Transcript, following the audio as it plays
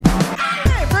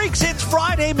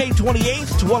Friday, May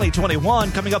 28th,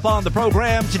 2021. Coming up on the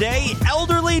program today,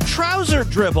 elderly trouser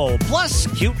dribble, plus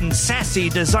cute and sassy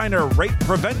designer rape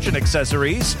prevention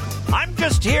accessories. I'm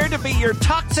just here to be your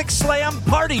toxic slam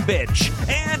party bitch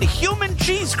and human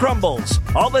cheese crumbles.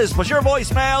 All this plus your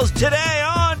voicemails today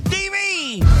on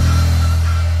DV.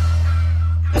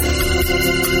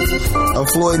 I'm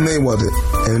Floyd Mayweather,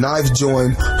 and I've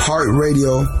joined Heart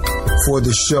Radio for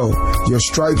the show. Your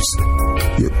stripes.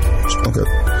 Okay.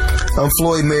 I'm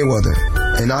Floyd Mayweather,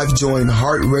 and I've joined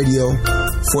Heart Radio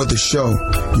for the show.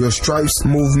 Your stripes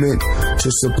movement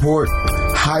to support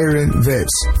hiring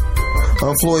vets.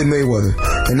 I'm Floyd Mayweather,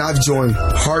 and I've joined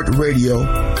Heart Radio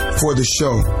for the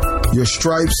show. Your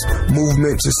stripes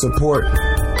movement to support.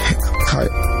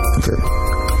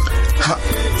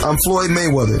 I'm Floyd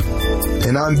Mayweather,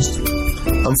 and I'm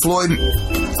Floyd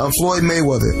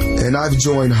Mayweather, and I've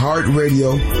joined Heart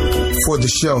Radio for the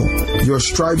show. Your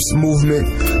stripes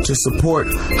movement to support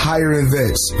hiring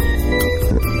vets.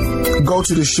 Go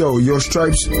to the show,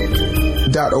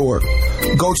 yourstripes.org.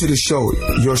 Go to the show,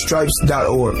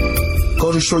 yourstripes.org.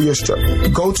 Go to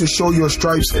showyourstripes.org. Go to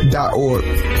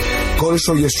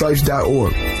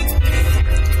showyourstripes.org.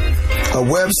 A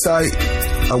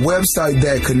website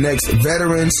that connects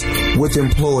veterans with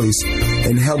employees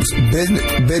and helps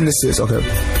businesses. Okay.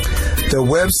 The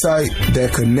website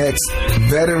that connects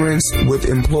veterans with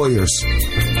employers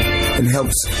and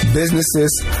helps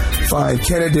businesses find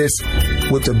candidates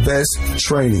with the best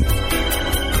training.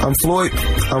 I'm Floyd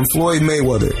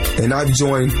Mayweather, and I've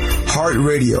joined Heart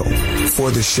Radio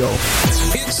for the show.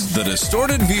 It's the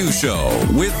Distorted View Show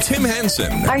with Tim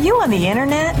Henson. Are you on the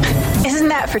internet? Isn't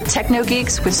that for techno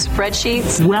geeks with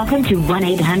spreadsheets? Welcome to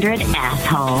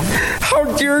 1-800-ASSHOLE. How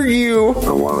dare you?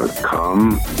 I want to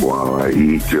come while I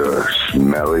eat your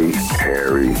smelly,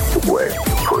 hairy, wet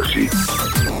pussy.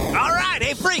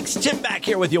 Hey freaks, Tim back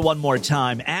here with you one more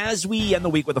time as we end the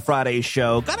week with the Friday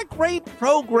show. Got a great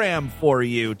program for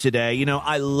you today. You know,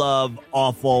 I love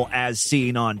awful as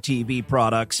seen on TV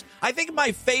products. I think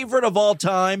my favorite of all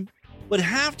time would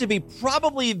have to be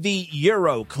probably the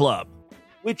Euro Club,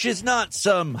 which is not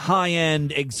some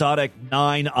high-end exotic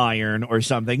 9-iron or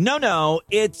something. No,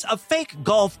 it's a fake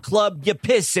golf club you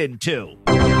piss into.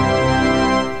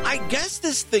 I guess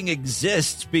this thing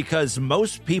exists because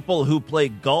most people who play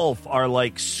golf are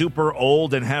like super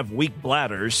old and have weak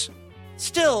bladders.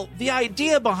 Still, the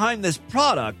idea behind this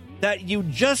product that you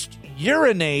just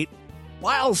urinate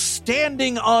while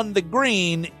standing on the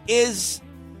green is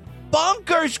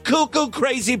bonkers, cuckoo,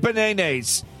 crazy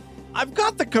bananas. I've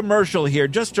got the commercial here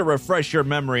just to refresh your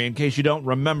memory in case you don't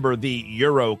remember the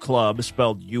Euro Club,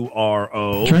 spelled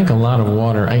U-R-O. Drank a lot of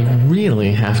water. I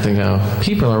really have to go.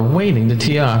 People are waiting to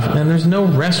tee off, and there's no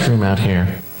restroom out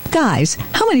here. Guys,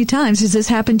 how many times has this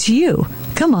happened to you?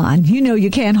 Come on, you know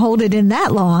you can't hold it in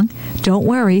that long. Don't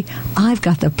worry, I've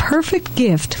got the perfect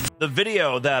gift. The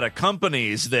video that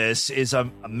accompanies this is a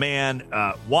man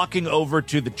walking over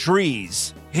to the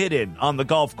trees hidden on the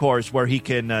golf course where he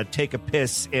can take a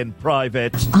piss in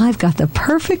private. I've got the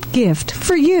perfect gift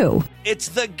for you. It's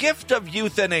the gift of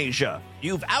euthanasia.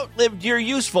 You've outlived your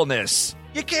usefulness.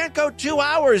 You can't go 2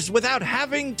 hours without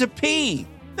having to pee.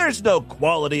 There's no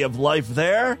quality of life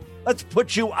there. Let's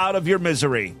put you out of your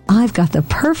misery. I've got the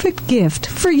perfect gift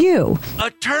for you.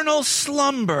 Eternal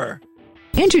slumber.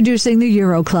 Introducing the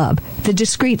Euro Club, the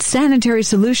discreet sanitary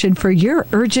solution for your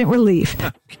urgent relief.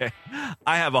 Okay,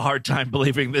 I have a hard time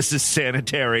believing this is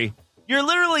sanitary. You're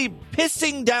literally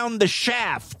pissing down the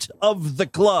shaft of the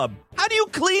club. How do you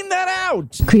clean that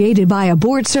out? Created by a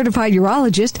board-certified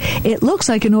urologist, it looks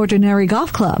like an ordinary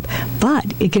golf club, but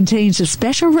it contains a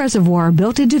special reservoir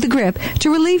built into the grip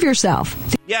to relieve yourself.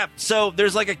 Yeah, so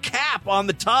there's like a cap on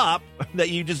the top that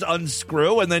you just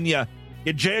unscrew, and then you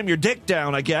jam your dick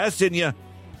down, I guess, and you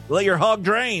let your hog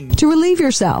drain. To relieve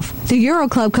yourself, the Euro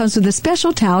Club comes with a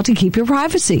special towel to keep your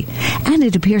privacy. And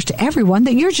it appears to everyone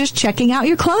that you're just checking out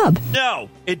your club. No,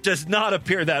 it does not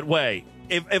appear that way.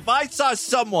 If I saw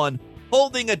someone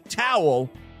holding a towel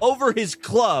over his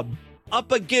club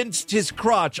up against his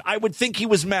crotch, I would think he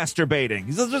was masturbating.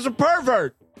 He's just a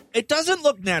pervert. It doesn't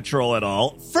look natural at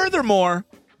all. Furthermore,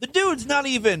 the dude's not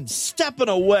even stepping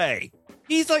away.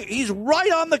 He's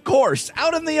right on the course,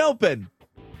 out in the open.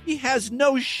 He has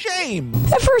no shame.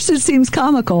 At first it seems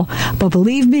comical, but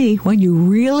believe me, when you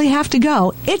really have to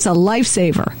go, it's a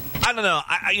lifesaver. I don't know.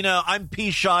 I'm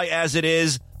pee shy as it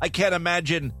is. I can't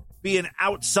imagine being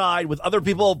outside with other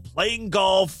people playing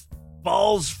golf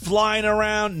balls flying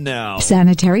around? No.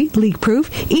 Sanitary,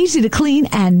 leak-proof, easy to clean,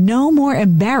 and no more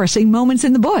embarrassing moments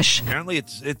in the bush. Apparently,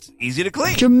 it's easy to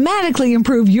clean. Dramatically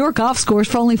improve your golf scores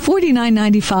for only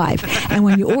 $49.95. And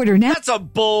when you order now, That's a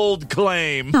bold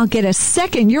claim. I'll get a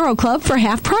second Euro Club for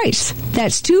half price.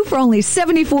 That's 2 for only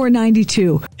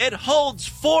 $74.92. It holds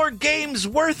 4 games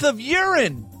worth of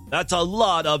urine. That's a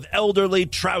lot of elderly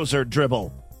trouser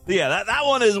dribble. Yeah, that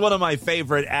one is one of my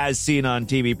favorite as seen on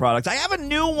TV products. I have a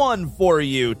new one for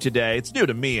you today. It's new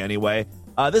to me anyway.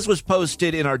 This was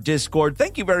posted in our Discord.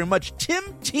 Thank you very much, Tim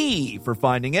T, for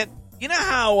finding it. You know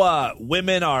how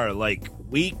women are like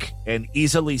weak and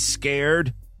easily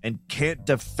scared and can't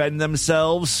defend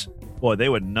themselves? Boy, they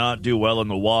would not do well in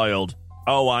the wild.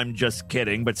 Oh, I'm just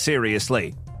kidding, but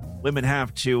seriously. Women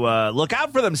have to look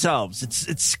out for themselves.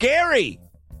 It's scary.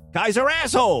 Guys are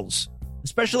assholes.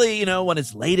 Especially, when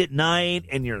it's late at night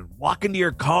and you're walking to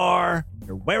your car,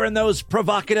 you're wearing those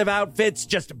provocative outfits,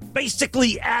 just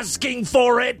basically asking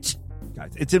for it.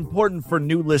 Guys, it's important for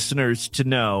new listeners to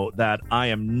know that I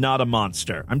am not a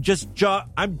monster. I'm just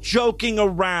I'm joking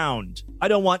around. I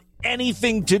don't want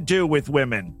anything to do with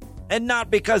women. And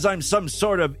not because I'm some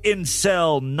sort of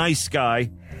incel nice guy.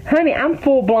 Honey, I'm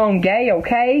full-blown gay,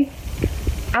 okay?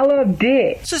 I love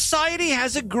dick. Society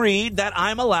has agreed that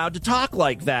I'm allowed to talk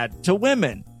like that to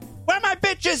women. Where my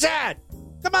bitches at?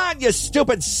 Come on, you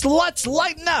stupid sluts,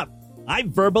 lighten up. I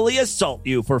verbally assault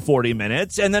you for 40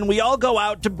 minutes, and then we all go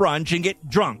out to brunch and get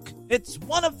drunk. It's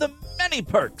one of the many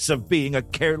perks of being a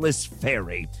careless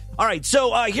fairy. All right,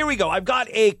 so here we go. I've got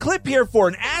a clip here for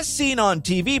an as seen on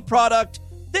TV product.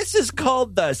 This is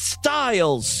called the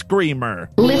Style Screamer.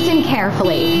 Listen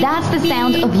carefully. That's the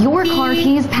sound of your car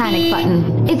keys panic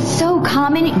button. It's so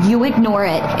common, you ignore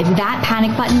it. If that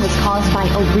panic button was caused by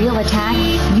a real attack,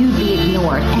 you'd be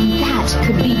ignored, and that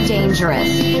could be dangerous.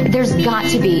 There's got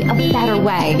to be a better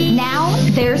way. Now,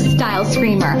 there's Style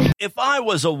Screamer. If I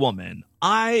was a woman,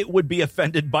 I would be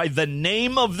offended by the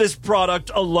name of this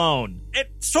product alone. It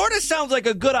sort of sounds like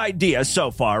a good idea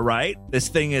so far, right? This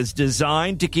thing is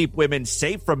designed to keep women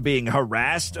safe from being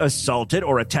harassed, assaulted,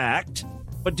 or attacked.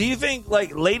 But do you think,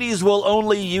 ladies will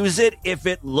only use it if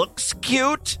it looks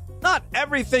cute? Not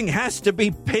everything has to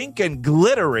be pink and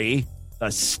glittery. The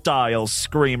Style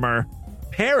Screamer.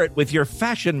 Pair it with your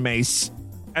fashion mace.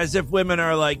 As if women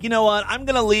are like, you know what, I'm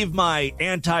going to leave my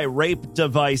anti-rape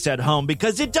device at home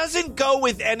because it doesn't go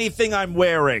with anything I'm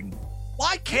wearing.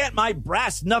 Why can't my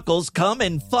brass knuckles come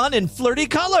in fun and flirty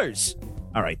colors?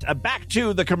 All right, back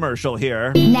to the commercial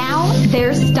here. Now,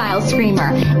 there's Style Screamer,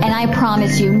 and I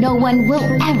promise you no one will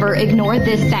ever ignore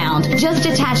this sound. Just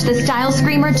attach the Style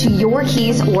Screamer to your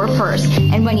keys or purse,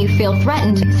 and when you feel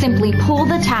threatened, simply pull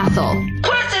the tassel.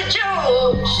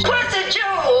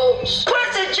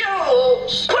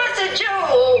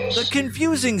 The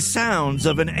confusing sounds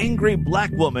of an angry black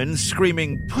woman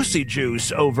screaming pussy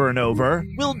juice over and over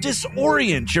will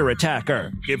disorient your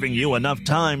attacker, giving you enough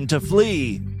time to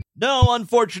flee. No,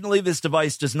 unfortunately, this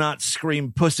device does not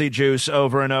scream pussy juice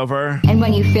over and over. And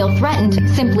when you feel threatened,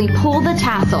 simply pull the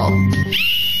tassel.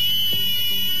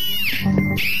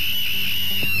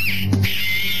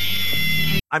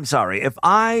 I'm sorry, if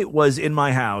I was in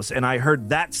my house and I heard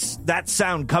that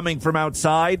sound coming from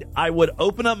outside, I would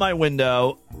open up my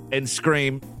window and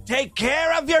scream, "Take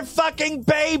care of your fucking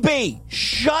baby!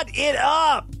 Shut it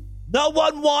up! No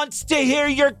one wants to hear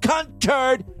your cunt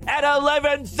turd at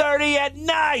 11:30 at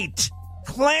night!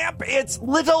 Clamp its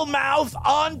little mouth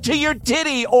onto your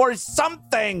titty or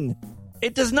something!"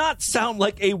 It does not sound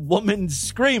like a woman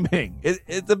screaming.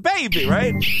 It's a baby,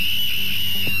 right?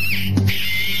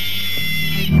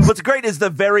 What's great is the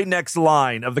very next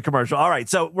line of the commercial. All right,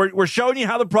 so we're showing you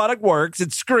how the product works.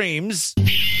 It screams.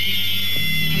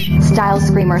 Style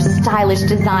Screamer, stylish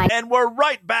design. And we're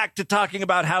right back to talking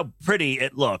about how pretty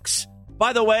it looks.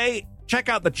 By the way, check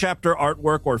out the chapter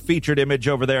artwork or featured image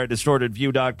over there at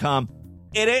distortedview.com.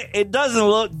 It doesn't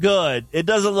look good. It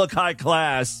doesn't look high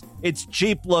class. It's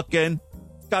cheap looking.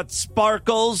 It's got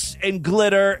sparkles and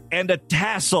glitter and a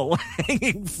tassel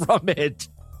hanging from it.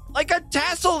 Like a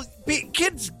tassel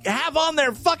kids have on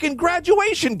their fucking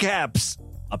graduation caps.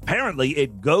 Apparently,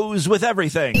 it goes with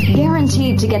everything.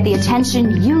 Guaranteed to get the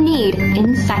attention you need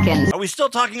in seconds. Are we still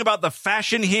talking about the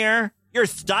fashion here? Your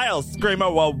Style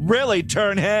Screamer will really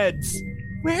turn heads.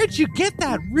 Where'd you get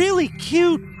that really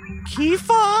cute key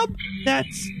fob?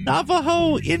 That's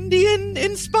Navajo Indian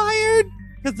inspired?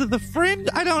 Because of the fringe?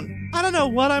 I don't know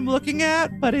what I'm looking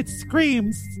at, but it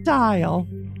screams style.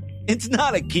 It's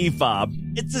not a key fob.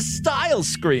 It's a Style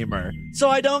Screamer, so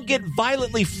I don't get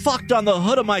violently fucked on the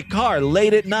hood of my car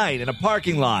late at night in a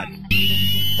parking lot.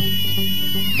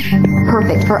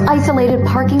 Perfect for isolated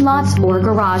parking lots or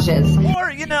garages.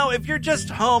 Or, if you're just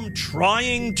home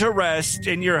trying to rest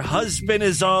and your husband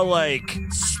is all like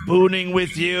spooning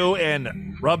with you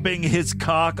and rubbing his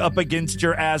cock up against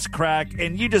your ass crack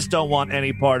and you just don't want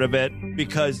any part of it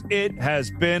because it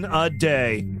has been a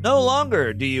day. No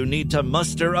longer do you need to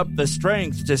muster up the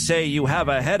strength to say you have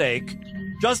a headache.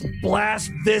 Just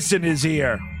blast this in his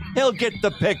ear. He'll get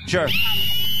the picture.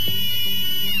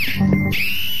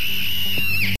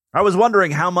 I was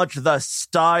wondering how much the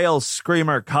Style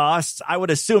Screamer costs. I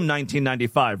would assume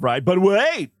 $19.95, right? But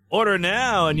wait! Order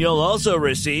now and you'll also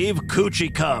receive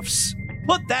coochie cuffs.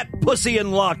 Put that pussy in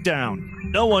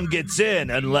lockdown. No one gets in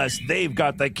unless they've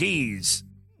got the keys.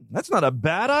 That's not a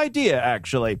bad idea,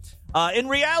 actually. In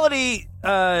reality,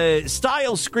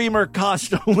 Style Screamer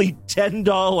cost only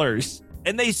 $10.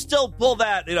 And they still pull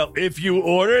that, if you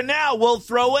order now, we'll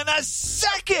throw in a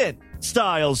second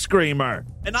Style Screamer.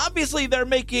 And obviously they're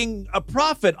making a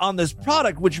profit on this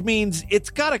product, which means it's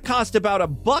got to cost about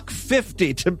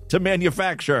 $1.50 to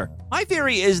manufacture. My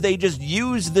theory is they just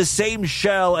use the same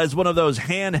shell as one of those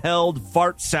handheld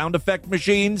fart sound effect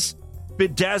machines,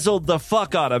 bedazzled the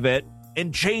fuck out of it,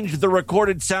 and changed the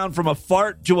recorded sound from a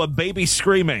fart to a baby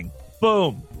screaming.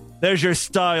 Boom. There's your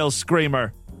Style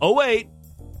Screamer. Oh, wait.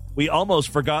 We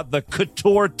almost forgot the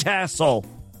couture tassel.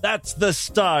 That's the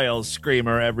Style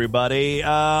Screamer, everybody.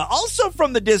 Also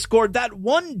from the Discord, that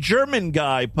one German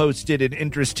guy posted an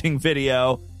interesting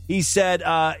video. He said,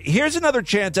 here's another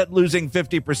chance at losing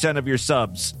 50% of your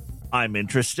subs. I'm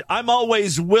interested. I'm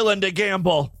always willing to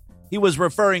gamble. He was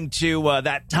referring to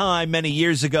that time many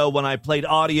years ago when I played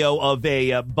audio of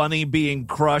a bunny being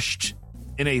crushed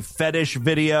in a fetish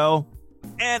video.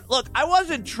 And look, I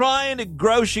wasn't trying to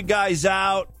gross you guys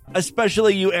out,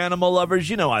 especially you animal lovers.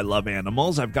 You know I love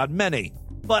animals. I've got many.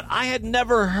 But I had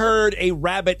never heard a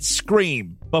rabbit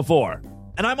scream before.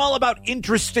 And I'm all about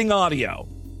interesting audio.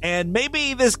 And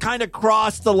maybe this kind of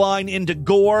crossed the line into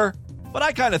gore, but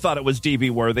I kind of thought it was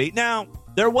DV-worthy. Now,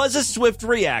 there was a swift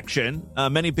reaction.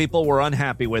 Many people were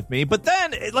unhappy with me. But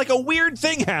then, like, a weird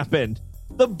thing happened.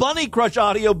 The Bunny Crush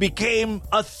audio became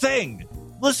a thing.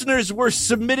 Listeners were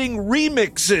submitting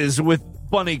remixes with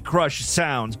Bunny Crush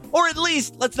sounds. Or at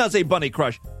least, let's not say Bunny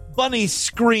Crush, bunny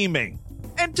screaming.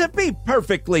 And to be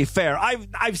perfectly fair,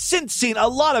 I've since seen a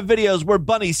lot of videos where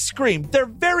bunnies scream. They're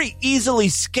very easily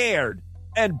scared.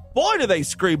 And boy, do they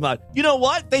scream loud. You know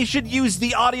what? They should use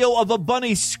the audio of a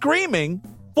bunny screaming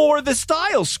for the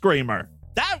Style Screamer.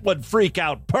 That would freak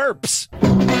out perps.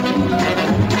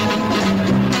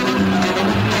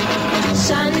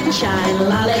 Sunshine,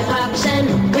 lollipops,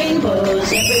 and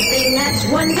rainbows. Everything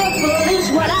that's wonderful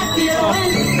is what I feel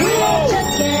when we're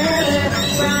together.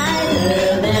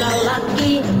 Brighter than a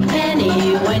lucky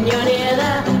penny when you're near.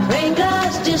 The rain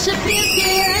clouds disappear,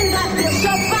 dear, and I feel so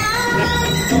fine.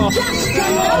 Just to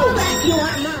know that you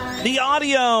are mine. The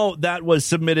audio that was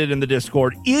submitted in the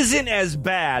Discord isn't as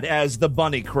bad as the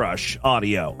Bunny Crush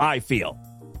audio, I feel.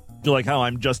 Do you like how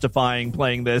I'm justifying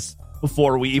playing this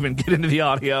before we even get into the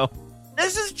audio?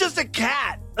 This is just a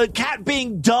cat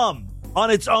being dumb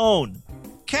on its own.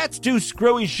 Cats do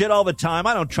screwy shit all the time.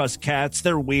 I don't trust cats.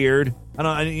 They're weird. You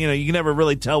can never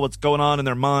really tell what's going on in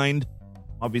their mind.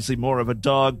 Obviously more of a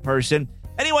dog person.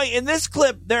 Anyway, in this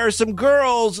clip, there are some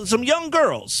young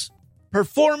girls,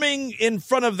 performing in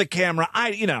front of the camera.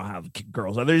 You know how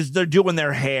girls are. They're doing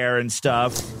their hair and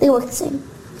stuff. They look the same.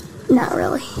 Not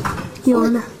really. You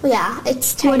wanna? Yeah,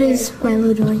 it's tighter. What is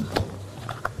Milo doing?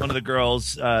 One of the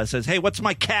girls says, "Hey, what's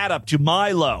my cat up to,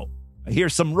 Milo? I hear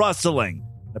some rustling."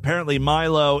 Apparently,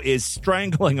 Milo is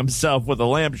strangling himself with a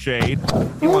lampshade.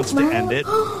 He wants to end it.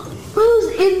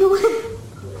 Milo's in the lamp.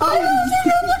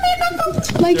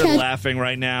 My They're cat. laughing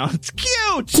right now. It's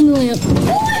cute. In the lamp.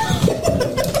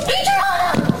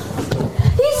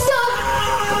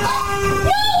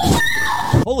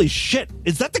 Holy shit!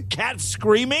 Is that the cat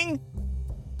screaming?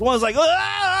 The one's like,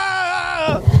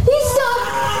 "Ah!"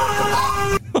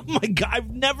 Oh my god!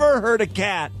 I've never heard a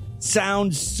cat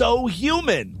sound so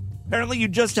human. Apparently, you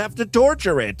just have to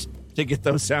torture it to get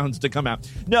those sounds to come out.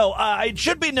 No, it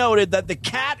should be noted that the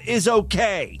cat is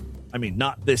okay. I mean,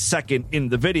 not this second in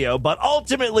the video, but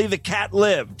ultimately the cat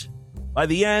lived. By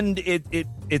the end,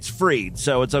 it's freed,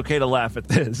 so it's okay to laugh at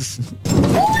this.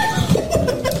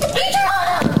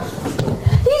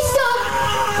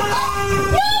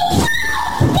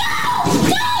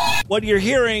 What you're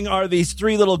hearing are these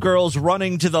three little girls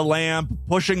running to the lamp,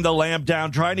 pushing the lamp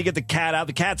down, trying to get the cat out.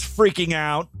 The cat's freaking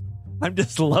out. I'm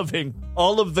just loving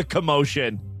all of the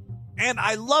commotion. And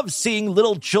I love seeing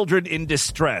little children in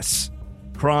distress,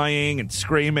 crying and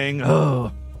screaming.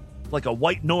 Oh, like a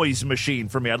white noise machine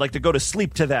for me. I'd like to go to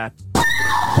sleep to that.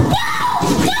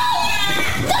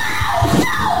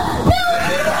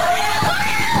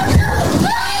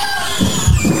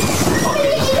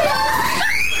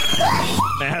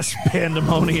 Mass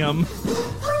pandemonium.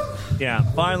 Yeah,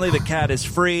 finally the cat is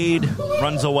freed,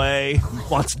 runs away,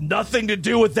 wants nothing to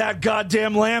do with that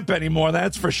goddamn lamp anymore,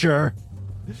 that's for sure.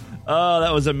 Oh,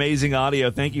 that was amazing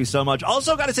audio. Thank you so much.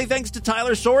 Also, got to say thanks to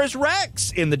Tyler Saurus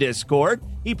Rex in the Discord.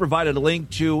 He provided a link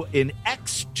to an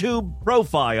Xtube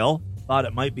profile. Thought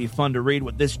it might be fun to read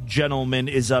what this gentleman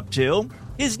is up to.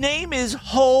 His name is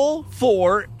Hole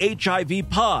for HIV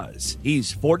Pause.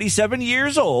 He's 47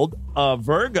 years old, a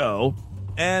Virgo,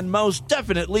 and most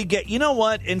definitely you know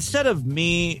what? Instead of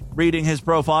me reading his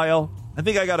profile, I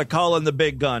think I got to call in the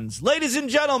big guns. Ladies and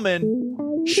gentlemen,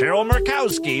 Cheryl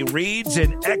Murkowski reads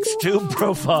an Xtube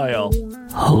profile.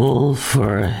 Hole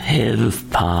for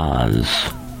HIV pause.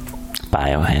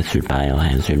 Biohazard,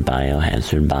 biohazard,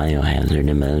 biohazard, biohazard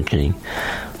emoji.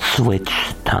 Switch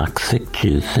toxic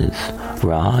juices.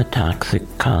 Raw toxic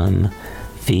cum.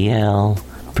 VL.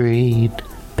 Breed.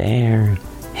 Bear.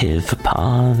 HIV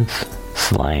pause.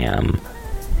 Slam.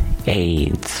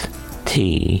 AIDS.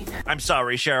 T. I'm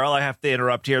sorry, Cheryl, I have to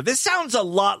interrupt here. This sounds a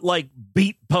lot like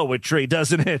beat poetry,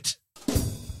 doesn't it?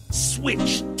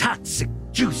 Switch toxic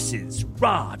juices,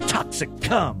 raw toxic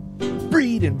cum,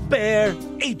 breed and bear,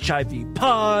 HIV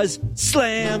pause,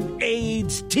 slam,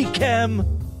 AIDS, T-chem.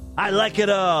 I like it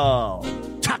all.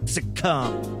 Toxic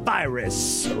cum,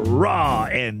 virus, raw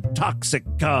and toxic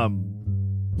cum.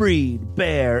 Breed,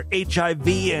 bear, HIV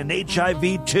and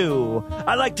HIV too.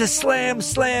 I like to slam,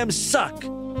 suck.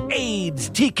 AIDS,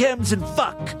 T-chems, and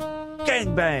fuck.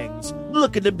 Gangbangs,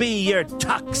 looking to be your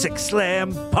toxic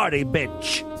slam party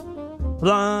bitch.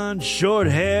 Blonde, short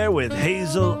hair with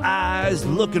hazel eyes,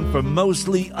 looking for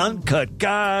mostly uncut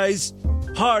guys.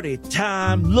 Party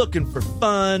time, looking for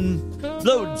fun.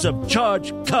 Loads of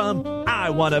charged cum. I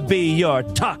want to be your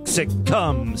toxic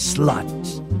cum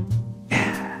slut.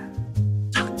 Yeah.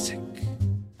 Toxic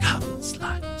cum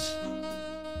slut.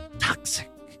 Toxic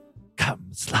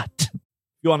cum slut.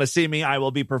 If you want to see me, I will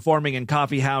be performing in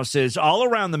coffee houses all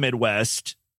around the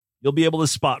Midwest. You'll be able to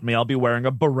spot me. I'll be wearing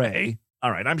a beret. All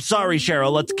right, I'm sorry,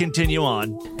 Cheryl. Let's continue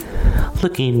on.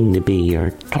 Looking to be your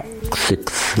toxic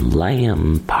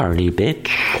slam party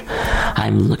bitch.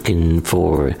 I'm looking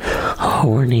for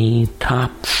horny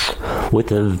tops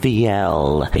with a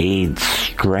VL AIDS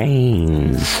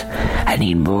strains. I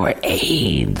need more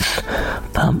AIDS.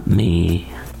 Pump me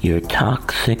your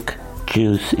toxic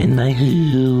juice in my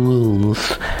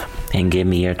heels and give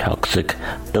me your toxic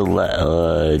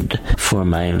blood for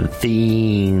my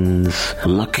veins.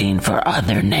 Looking for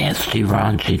other nasty,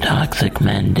 raunchy, toxic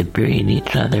men to breed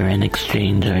each other and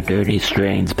exchange our dirty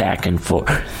strains back and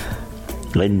forth.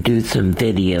 And do some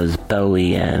videos,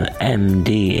 Bowie,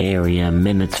 MD area,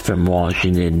 minutes from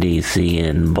Washington, D.C.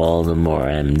 and Baltimore,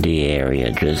 MD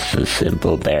area. Just a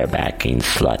simple barebacking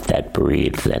slut that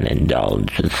breathes and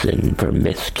indulges in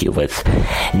promiscuous,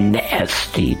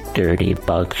 nasty, dirty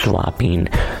bug swapping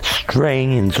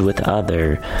strains with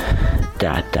other ...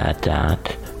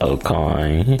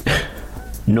 Okay.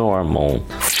 Normal.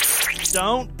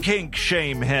 Don't kink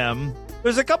shame him.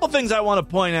 There's a couple things I want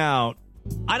to point out.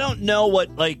 I don't know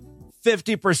what,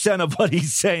 50% of what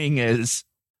he's saying is.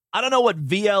 I don't know what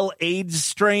VL AIDS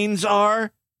strains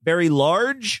are. Very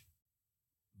large?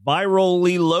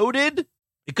 Virally loaded?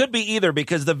 It could be either,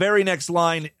 because the very next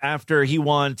line after he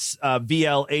wants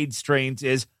VL AIDS strains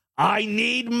is, I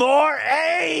need more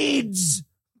AIDS!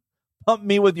 Pump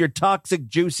me with your toxic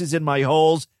juices in my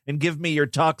holes and give me your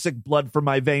toxic blood for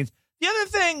my veins. The other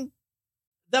thing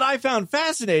that I found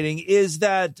fascinating is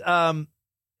that...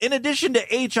 in addition to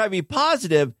HIV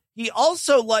positive, he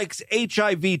also likes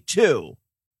HIV too,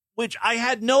 which I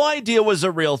had no idea was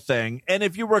a real thing. And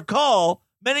if you recall,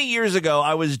 many years ago,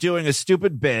 I was doing a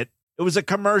stupid bit. It was a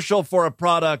commercial for a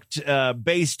product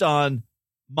based on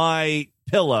My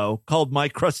Pillow called My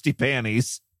Crusty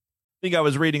Panties. I think I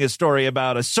was reading a story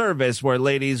about a service where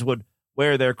ladies would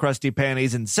wear their crusty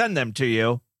panties and send them to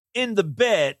you. In the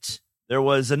bit... there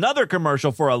was another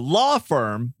commercial for a law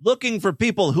firm looking for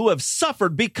people who have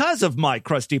suffered because of My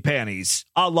Crusty Panties,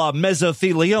 a la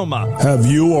mesothelioma. Have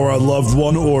you or a loved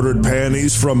one ordered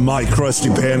panties from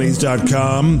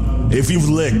MyCrustyPanties.com? If you've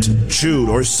licked, chewed,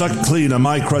 or sucked clean a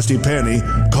My Crusty Panty,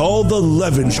 call the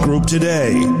Levinch Group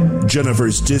today.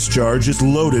 Jennifer's discharge is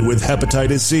loaded with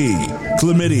hepatitis C,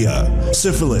 chlamydia,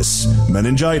 syphilis,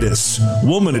 meningitis,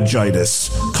 womanigitis,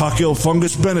 coccyl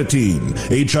fungus Benetine,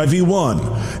 HIV-1,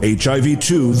 HIV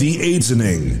HIV-2, the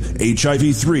AIDSening,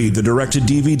 HIV-3, the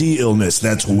direct-to-DVD illness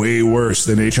that's way worse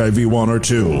than HIV-1 or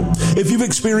 2. If you've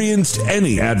experienced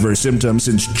any adverse symptoms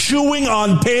since chewing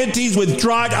on panties with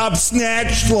dried-up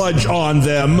snatch sludge on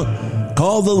them,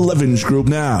 call the Levins Group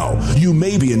now. You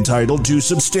may be entitled to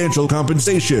substantial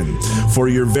compensation for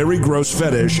your very gross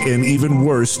fetish and even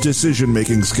worse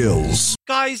decision-making skills.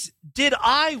 Guys, did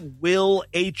I will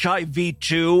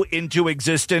HIV-2 into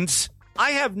existence?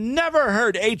 I have never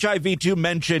heard HIV-2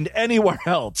 mentioned anywhere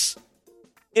else.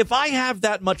 If I have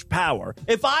that much power,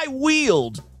 if I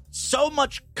wield so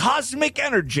much cosmic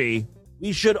energy,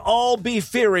 we should all be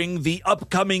fearing the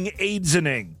upcoming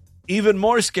AIDSening. Even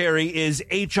more scary is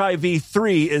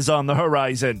HIV-3 is on the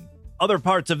horizon. Other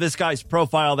parts of this guy's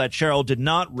profile that Cheryl did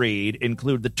not read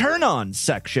include the turn-on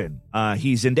section.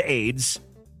 He's into AIDS.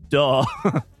 Duh.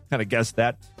 Kind of guessed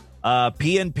that.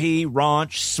 PNP,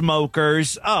 raunch,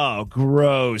 smokers. Oh,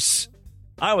 gross.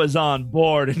 I was on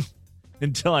board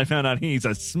until I found out he's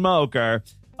a smoker.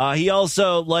 He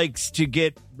also likes to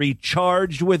get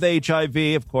recharged with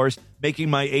HIV, of course,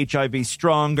 making my HIV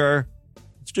stronger.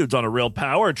 This dude's on a real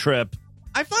power trip.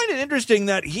 I find it interesting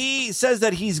that he says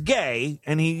that he's gay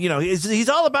and he's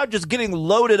all about just getting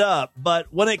loaded up. But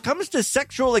when it comes to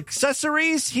sexual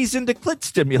accessories, he's into clit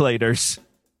stimulators.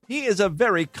 He is a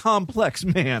very complex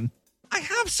man. I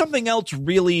have something else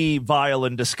really vile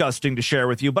and disgusting to share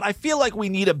with you, but I feel like we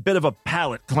need a bit of a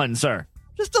palate cleanser.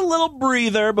 Just a little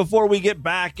breather before we get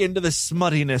back into the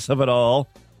smuttiness of it all.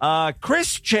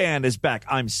 Chris Chan is back.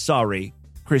 I'm sorry.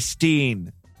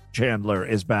 Christine Chandler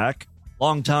is back.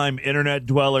 Longtime internet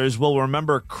dwellers will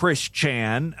remember Chris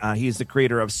Chan. He's the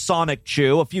creator of Sonic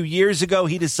Chew. A few years ago,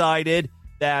 he decided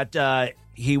that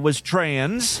he was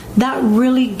trans. That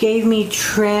really gave me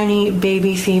tranny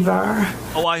baby fever.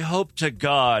 Oh, I hope to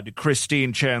God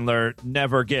Christine Chandler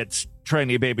never gets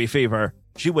tranny baby fever.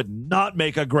 She would not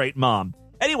make a great mom.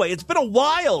 Anyway, it's been a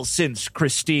while since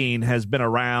Christine has been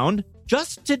around.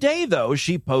 Just today, though,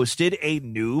 she posted a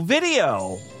new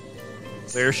video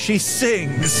where she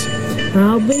sings.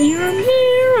 I'll be your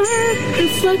mirror,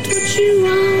 reflect what you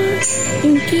are.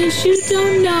 In case you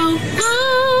don't know,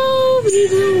 I'll be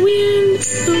the wind,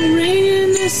 the rain,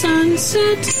 and the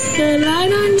sunset, the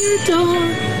light on your door,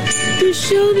 to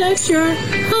show that you're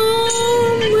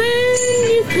home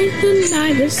when you think the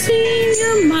night has seen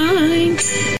your mind.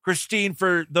 Christine,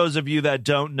 for those of you that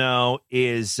don't know,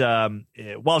 is,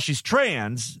 while she's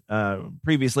trans,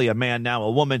 previously a man, now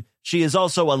a woman, she is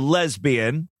also a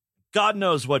lesbian. God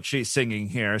knows what she's singing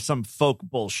here. Some folk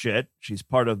bullshit. She's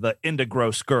part of the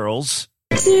Indagross Girls.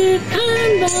 Sit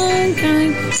and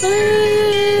unkind,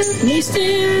 let me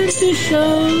stand to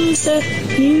show that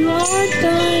you are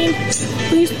kind.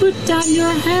 Please put down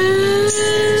your hand.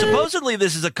 Supposedly,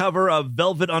 this is a cover of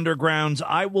Velvet Underground's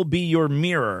I Will Be Your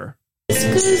Mirror. It's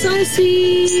 'cause I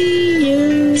see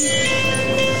you.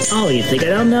 Oh, you think I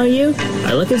don't know you?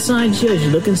 I look inside you as you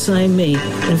look inside me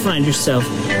and find yourself.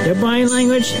 Your body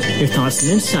language, your thoughts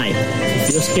and insight. If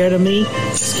you feel scared of me,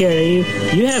 scared of you,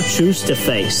 you have truths to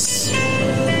face.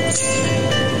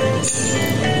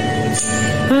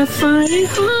 I find it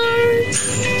hard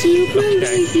to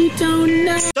believe you don't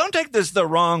know. Don't take this the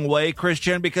wrong way,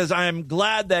 Christian, because I am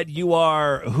glad that you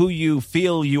are who you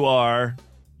feel you are.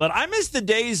 But I miss the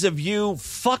days of you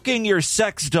fucking your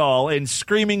sex doll and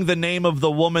screaming the name of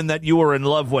the woman that you were in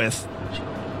love with.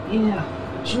 Yeah,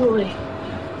 Julie.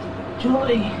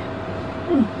 Julie.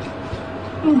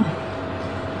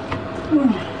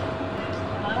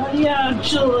 Yeah,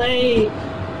 Julie.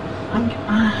 I'm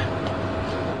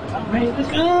ready to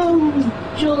go.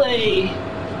 Julie.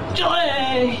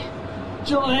 Julie.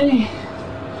 Julie.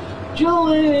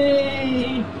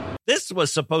 Julie. This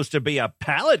was supposed to be a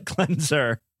palate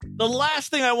cleanser. The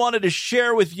last thing I wanted to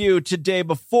share with you today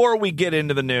before we get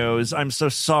into the news, I'm so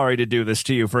sorry to do this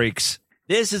to you freaks.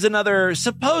 This is another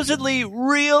supposedly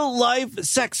real-life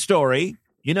sex story.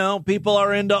 You know, people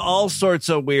are into all sorts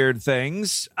of weird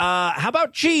things. How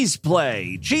about cheese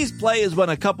play? Cheese play is when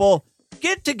a couple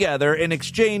get together and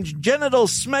exchange genital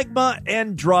smegma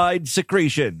and dried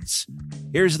secretions.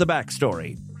 Here's the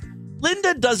backstory.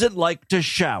 Linda doesn't like to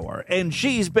shower, and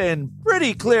she's been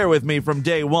pretty clear with me from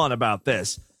day one about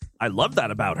this. I love that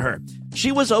about her.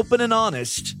 She was open and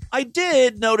honest. I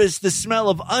did notice the smell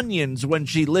of onions when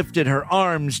she lifted her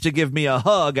arms to give me a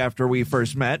hug after we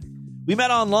first met. We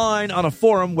met online on a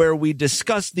forum where we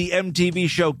discussed the MTV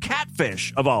show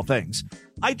Catfish, of all things.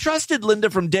 I trusted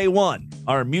Linda from day one.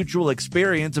 Our mutual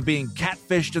experience of being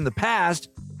catfished in the past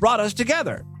brought us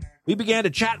together. We began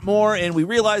to chat more, and we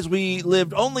realized we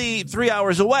lived only 3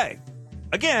 hours away.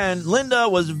 Again, Linda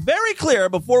was very clear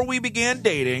before we began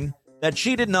dating that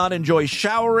she did not enjoy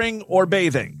showering or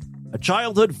bathing, a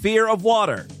childhood fear of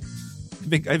water.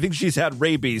 I think she's had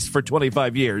rabies for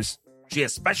 25 years. She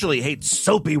especially hates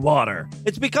soapy water.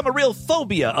 It's become a real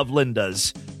phobia of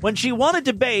Linda's. When she wanted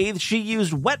to bathe, she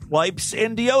used wet wipes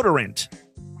and deodorant.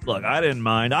 Look, I didn't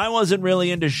mind. I wasn't really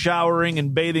into showering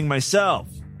and bathing myself.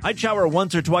 I'd shower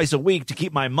once or twice a week to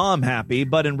keep my mom happy,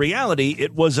 but in reality,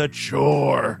 it was a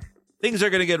chore. Things are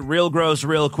going to get real gross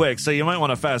real quick, so you might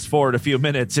want to fast forward a few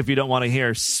minutes if you don't want to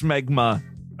hear smegma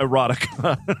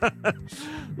erotica.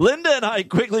 Linda and I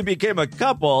quickly became a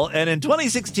couple, and in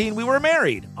 2016 we were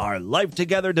married. Our life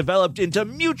together developed into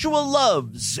mutual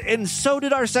loves, and so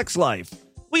did our sex life.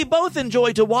 We both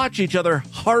enjoy to watch each other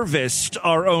harvest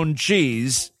our own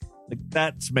cheese.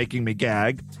 That's making me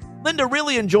gag. Linda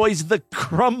really enjoys the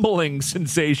crumbling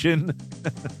sensation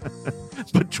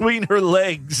between her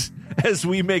legs as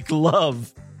we make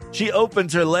love. She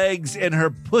opens her legs and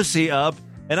her pussy up,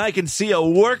 and I can see a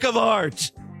work of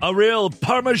art. A real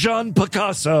Parmesan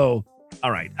Picasso.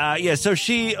 All right. So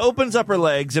she opens up her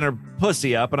legs and her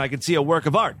pussy up, and I can see a work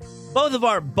of art. Both of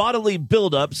our bodily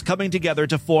buildups coming together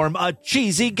to form a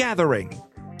cheesy gathering.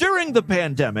 During the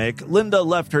pandemic, Linda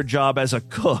left her job as a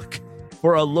cook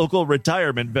for a local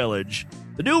retirement village.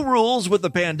 The new rules with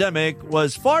the pandemic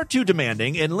was far too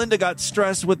demanding, and Linda got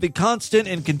stressed with the constant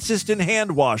and consistent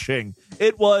hand washing.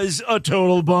 It was a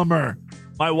total bummer.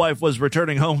 My wife was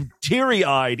returning home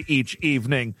teary-eyed each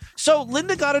evening, so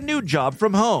Linda got a new job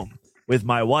from home. With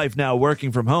my wife now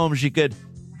working from home, she could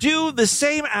do the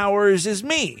same hours as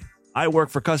me. I work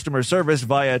for customer service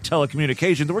via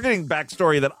telecommunications. We're getting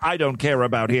backstory that I don't care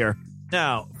about here.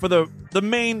 Now, for the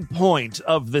main point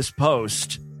of this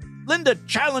post, Linda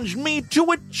challenged me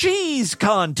to a cheese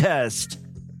contest.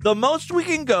 The most we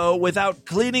can go without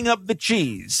cleaning up the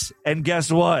cheese. And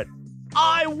guess what?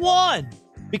 I won!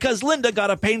 Because Linda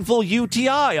got a painful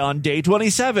UTI on day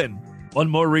 27. One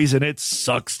more reason it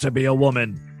sucks to be a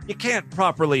woman. You can't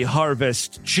properly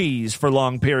harvest cheese for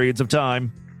long periods of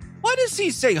time. Why does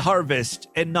he say harvest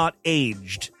and not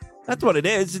aged? That's what it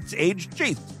is. It's aged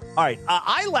cheese. All right,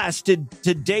 I lasted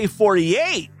to day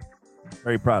 48.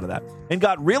 Very proud of that. And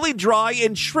got really dry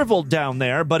and shriveled down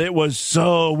there, but it was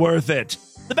so worth it.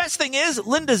 The best thing is,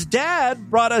 Linda's dad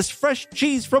brought us fresh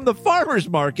cheese from the farmer's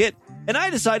market, and I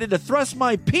decided to thrust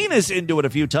my penis into it a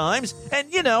few times and,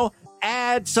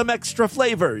 add some extra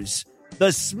flavors.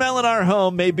 The smell in our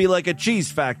home may be like a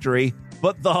cheese factory,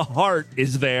 but the heart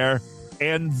is there,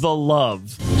 and the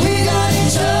love. We got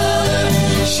each other,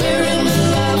 sharing the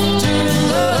laughter.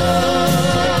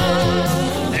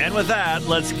 And with that,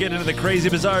 let's get into the crazy,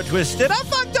 bizarre, twisted,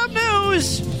 fucked up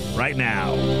news right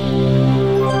now.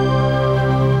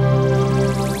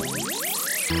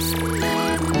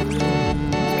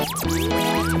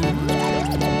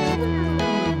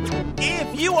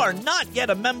 If you are not yet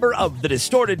a member of the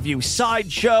Distorted View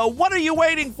Sideshow, what are you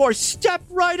waiting for? Step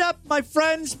right up, my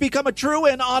friends. Become a true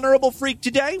and honorable freak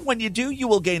today. When you do, you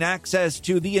will gain access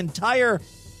to the entire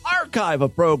archive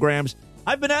of programs.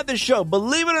 I've been at this show,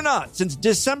 believe it or not, since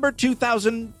December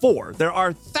 2004. There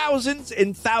are thousands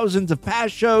and thousands of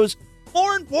past shows.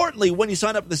 More importantly, when you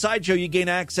sign up for the Sideshow, you gain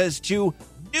access to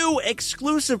new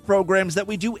exclusive programs that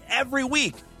we do every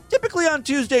week, typically on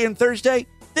Tuesday and Thursday.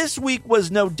 This week was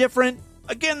no different.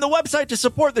 Again, the website to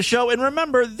support the show, and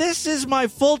remember, this is my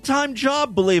full-time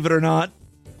job, believe it or not.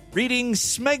 Reading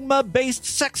smegma-based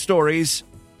sex stories.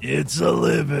 It's a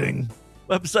living.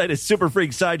 Website is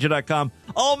superfreaksideshow.com.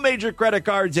 All major credit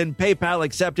cards and PayPal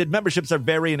accepted. Memberships are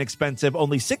very inexpensive,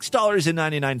 only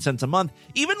 $6.99 a month,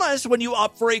 even less when you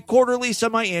opt for a quarterly,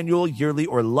 semi-annual, yearly,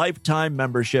 or lifetime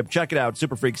membership. Check it out,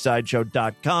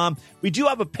 superfreaksideshow.com. We do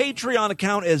have a Patreon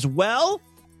account as well.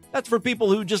 That's for people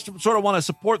who just sort of want to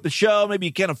support the show. Maybe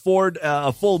you can't afford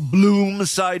a full Bloom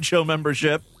Sideshow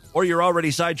membership, or you're already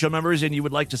Sideshow members and you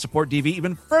would like to support DV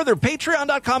even further.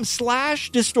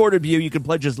 Patreon.com/DistortedView. You can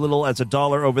pledge as little as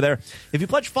 $1 over there. If you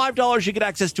pledge $5, you get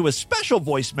access to a special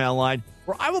voicemail line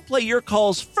where I will play your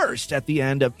calls first at the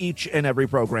end of each and every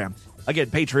program. Again,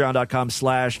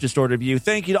 Patreon.com/DistortedView.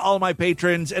 Thank you to all of my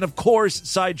patrons and, of course,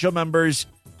 Sideshow members.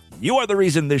 You are the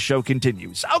reason this show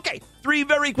continues. Okay, 3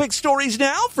 very quick stories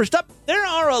now. First up, there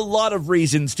are a lot of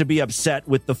reasons to be upset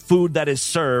with the food that is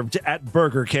served at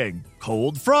Burger King.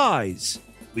 Cold fries,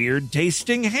 weird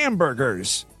tasting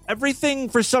hamburgers. Everything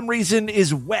for some reason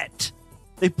is wet.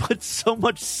 They put so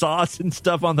much sauce and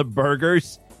stuff on the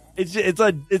burgers.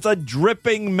 It's a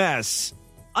dripping mess.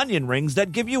 Onion rings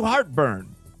that give you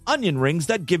heartburn. Onion rings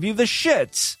that give you the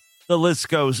shits. The list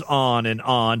goes on and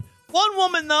on. One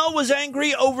woman, though, was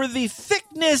angry over the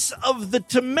thickness of the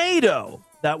tomato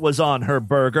that was on her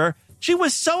burger. She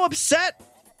was so upset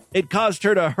it caused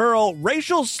her to hurl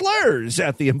racial slurs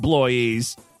at the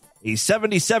employees. A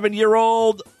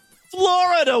 77-year-old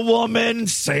Florida woman,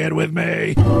 say it with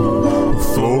me.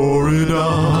 Florida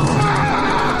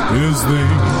is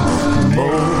the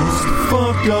most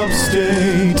fucked up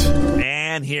state.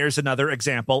 And here's another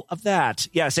example of that.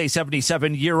 Yes, a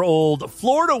 77-year-old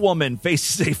Florida woman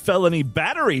faces a felony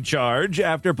battery charge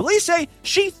after police say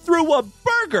she threw a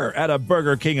burger at a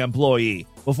Burger King employee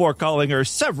before calling her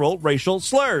several racial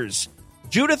slurs.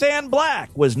 Judith Ann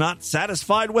Black was not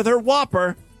satisfied with her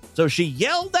Whopper, so she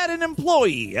yelled at an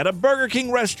employee at a Burger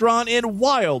King restaurant in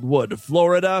Wildwood,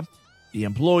 Florida. The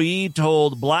employee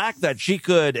told Black that she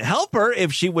could help her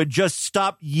if she would just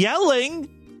stop yelling,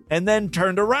 and then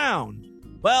turned around.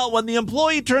 Well, when the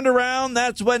employee turned around,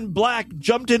 that's when Black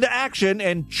jumped into action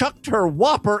and chucked her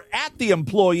Whopper at the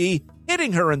employee,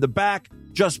 hitting her in the back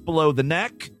just below the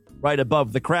neck, right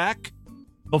above the crack,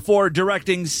 before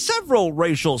directing several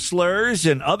racial slurs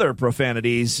and other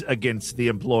profanities against the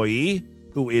employee,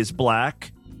 who is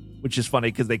Black, which is funny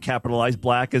because they capitalize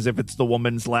Black as if it's the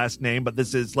woman's last name, but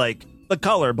this is like the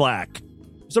color black.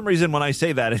 For some reason, when I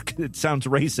say that, it sounds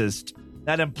racist.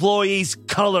 That employee's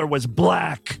color was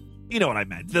black. You know what I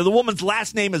meant. The woman's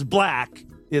last name is Black,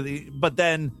 but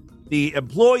then the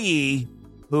employee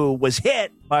who was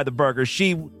hit by the burger,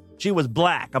 she was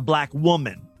black, a black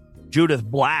woman. Judith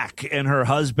Black and her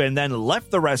husband then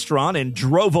left the restaurant and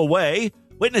drove away.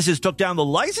 Witnesses took down the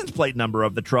license plate number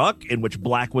of the truck in which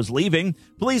Black was leaving.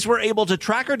 Police were able to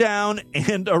track her down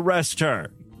and arrest her.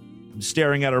 I'm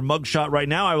staring at her mugshot right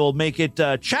now. I will make it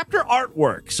chapter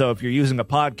artwork. So if you're using a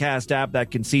podcast app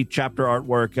that can see chapter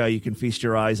artwork, you can feast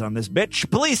your eyes on this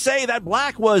bitch. Police say that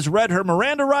Black was read her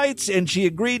Miranda rights and she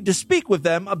agreed to speak with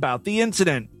them about the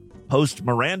incident. Post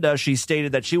Miranda, she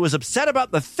stated that she was upset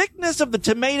about the thickness of the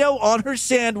tomato on her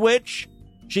sandwich.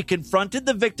 She confronted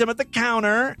the victim at the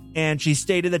counter, and she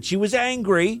stated that she was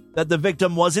angry that the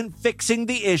victim wasn't fixing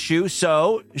the issue,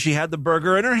 so she had the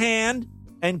burger in her hand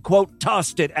and, quote,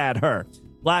 tossed it at her.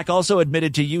 Black also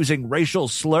admitted to using racial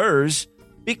slurs.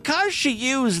 Because she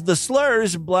used the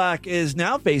slurs, Black is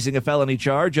now facing a felony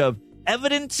charge of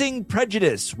evidencing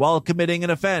prejudice while committing an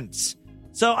offense.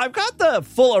 So I've got the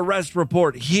full arrest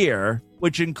report here,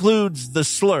 which includes the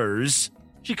slurs.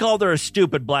 She called her a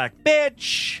stupid black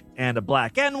bitch and a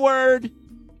black N-word,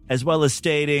 as well as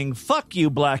stating, fuck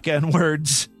you, black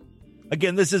N-words.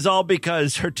 Again, this is all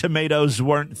because her tomatoes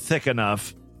weren't thick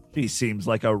enough. She seems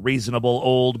like a reasonable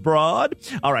old broad.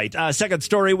 All right, second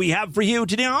story we have for you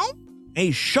today.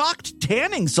 A shocked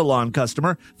tanning salon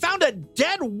customer found a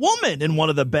dead woman in one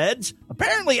of the beds,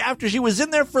 apparently after she was in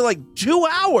there for like 2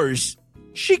 hours.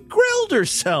 She grilled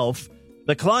herself.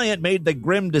 The client made the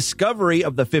grim discovery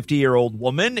of the 50-year-old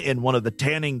woman in one of the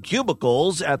tanning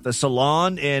cubicles at the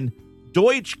salon in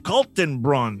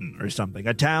Deutsch-Kaltenbrunn or something,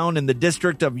 a town in the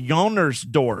district of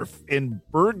Jonnersdorf in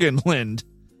Burgenland.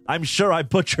 I'm sure I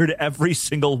butchered every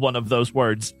single one of those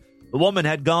words. The woman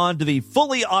had gone to the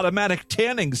fully automatic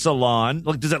tanning salon.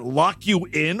 Like, does it lock you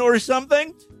in or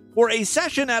something? For a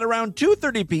session at around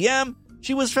 2:30 p.m.,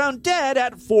 she was found dead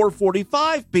at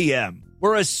 4:45 p.m.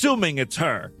 We're assuming it's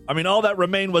her. I mean, all that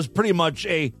remained was pretty much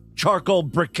a charcoal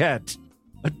briquette.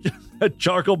 A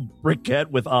charcoal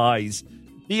briquette with eyes.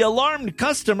 The alarmed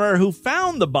customer who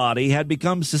found the body had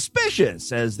become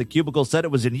suspicious, as the cubicle said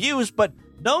it was in use, but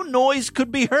no noise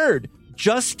could be heard,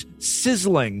 just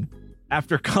sizzling.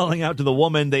 After calling out to the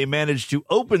woman, they managed to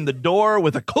open the door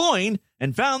with a coin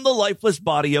and found the lifeless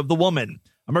body of the woman.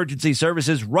 Emergency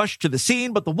services rushed to the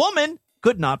scene, but the woman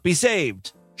could not be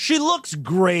saved. She looks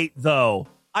great, though.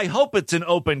 I hope it's an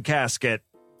open casket.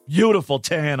 Beautiful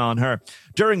tan on her.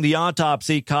 During the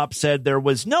autopsy, cops said there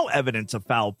was no evidence of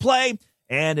foul play,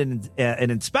 and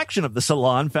an inspection of the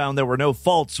salon found there were no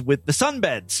faults with the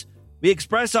sunbeds. We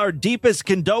express our deepest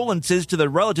condolences to the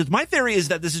relatives. My theory is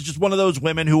that this is just one of those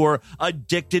women who are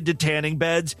addicted to tanning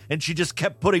beds, and she just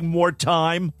kept putting more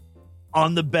time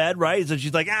on the bed, right? So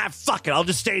she's like, fuck it, I'll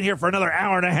just stay in here for another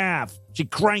hour and a half. She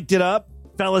cranked it up,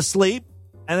 fell asleep,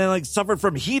 and then suffered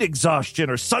from heat exhaustion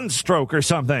or sunstroke or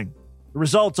something. The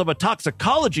results of a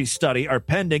toxicology study are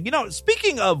pending. You know,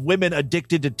 speaking of women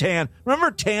addicted to tan,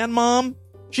 remember Tan Mom?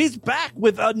 She's back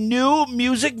with a new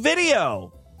music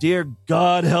video. Dear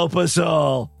God, help us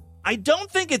all. I don't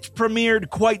think it's premiered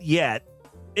quite yet.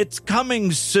 It's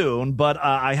coming soon, but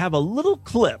I have a little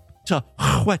clip to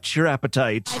whet your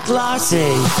appetite.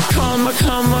 Glossy, comma,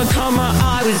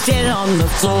 I was dead on the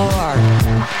floor.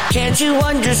 Can't you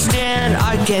understand?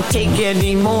 I can't take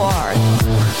any more.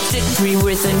 Stick me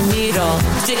with a needle.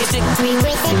 Stick me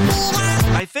with a needle.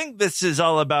 I think this is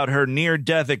all about her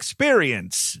near-death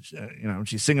experience.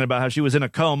 She's singing about how she was in a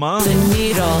coma. The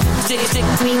needle. Stick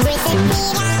me with a needle.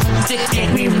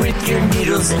 Stick me with your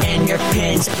needles and your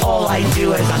pins. All I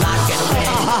do is I'm not gonna win.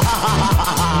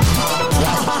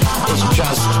 It's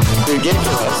just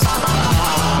ridiculous.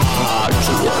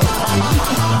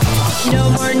 No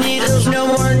more needles, no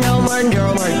more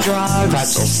drugs.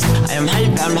 Pretzels. I'm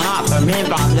hip, I'm hot, I'm hip,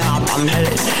 I'm hop,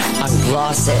 I'm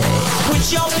glossy.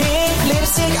 Put your pink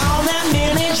lipstick on that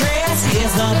mini dress.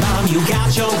 Here's the bomb, you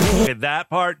got your Okay, that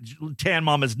part, Tan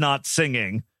Mom is not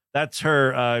singing. That's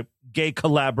her gay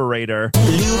collaborator.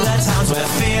 Louboutins, we're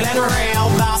feeling real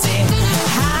bossy.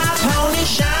 High pony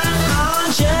shine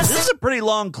on just. This is a pretty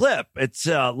long clip. It's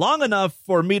long enough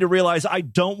for me to realize I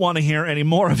don't want to hear any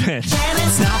more of it. And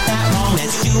it's not that long,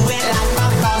 let's do it like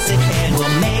a bossy, and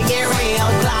we'll make it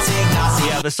real glossy.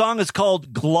 Yeah, the song is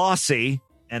called Glossy,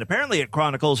 and apparently it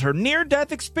chronicles her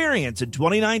near-death experience in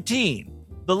 2019.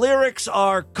 The lyrics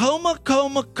are, coma,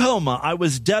 coma, coma, I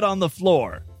was dead on the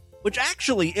floor. Which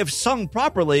actually, if sung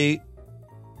properly,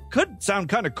 could sound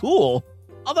kind of cool.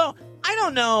 Although, I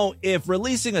don't know if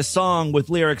releasing a song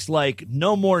with lyrics like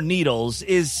no more needles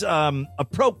is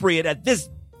appropriate at this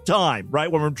time,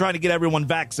 right? When we're trying to get everyone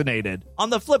vaccinated. On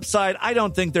the flip side, I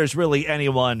don't think there's really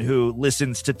anyone who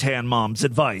listens to Tan Mom's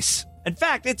advice. In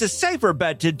fact, it's a safer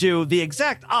bet to do the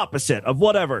exact opposite of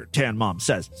whatever Tan Mom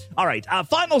says. All right,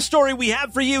 final story we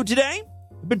have for you today.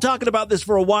 We've been talking about this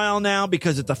for a while now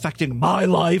because it's affecting my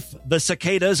life. The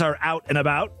cicadas are out and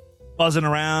about, buzzing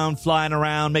around, flying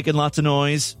around, making lots of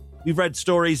noise. We've read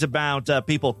stories about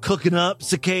people cooking up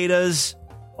cicadas,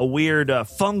 a weird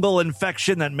fungal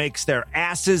infection that makes their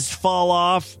asses fall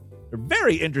off. They're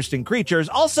very interesting creatures.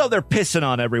 Also, they're pissing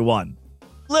on everyone.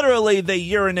 Literally, they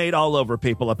urinate all over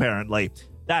people, apparently.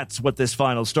 That's what this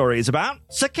final story is about.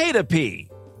 Cicada pee.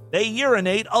 They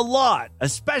urinate a lot,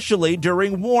 especially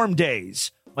during warm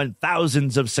days. When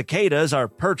thousands of cicadas are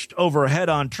perched overhead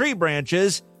on tree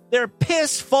branches, their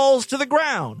piss falls to the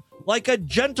ground like a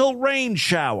gentle rain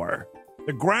shower.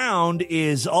 The ground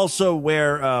is also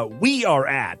where we are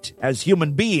at as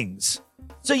human beings.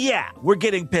 So yeah, we're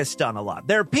getting pissed on a lot.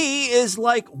 Their pee is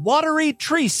like watery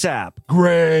tree sap.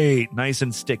 Great, nice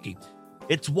and sticky.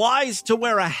 It's wise to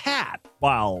wear a hat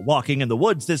while walking in the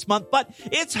woods this month, but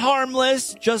it's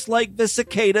harmless, just like the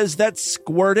cicadas that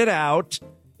squirt it out.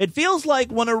 It feels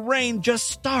like when a rain just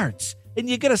starts and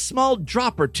you get a small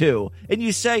drop or two and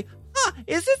you say,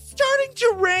 is it starting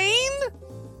to rain?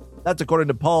 That's according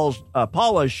to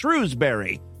Paula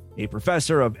Shrewsbury, a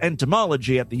professor of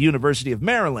entomology at the University of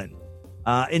Maryland.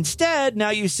 Instead, now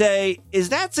you say, is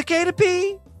that cicada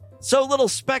pee? So little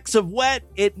specks of wet,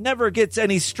 it never gets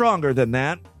any stronger than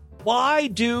that. Why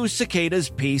do cicadas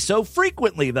pee so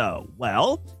frequently, though?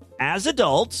 Well, as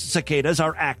adults, cicadas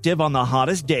are active on the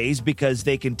hottest days because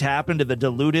they can tap into the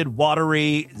diluted,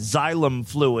 watery xylem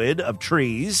fluid of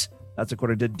trees. That's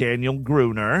according to Daniel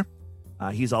Gruner.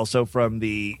 He's also from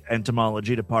the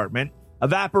entomology department.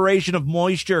 Evaporation of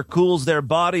moisture cools their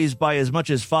bodies by as much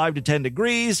as 5 to 10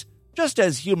 degrees, just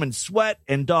as humans sweat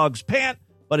and dogs pant,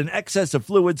 but an excess of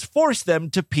fluids force them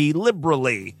to pee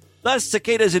liberally. Thus,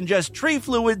 cicadas ingest tree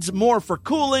fluids more for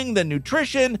cooling than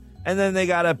nutrition, and then they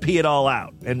gotta pee it all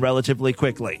out, and relatively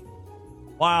quickly.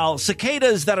 While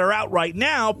cicadas that are out right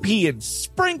now pee in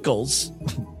sprinkles,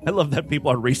 I love that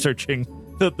people are researching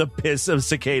the piss of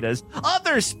cicadas.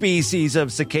 Other species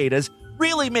of cicadas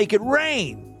really make it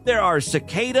rain. There are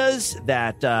cicadas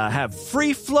that have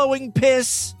free-flowing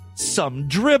piss, some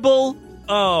dribble.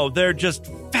 Oh, they're just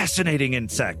fascinating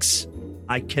insects.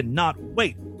 I cannot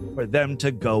wait for them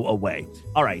to go away.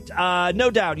 All right, no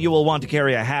doubt you will want to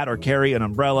carry a hat or carry an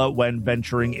umbrella when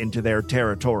venturing into their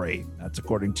territory. That's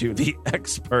according to the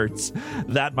experts.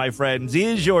 That, my friends,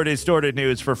 is your Distorted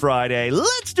News for Friday.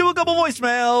 Let's do a couple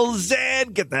voicemails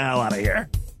and get the hell out of here.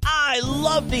 I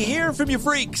love to hear from you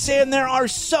freaks, and there are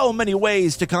so many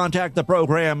ways to contact the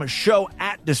program.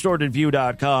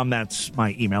 show@distortedview.com. That's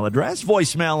my email address.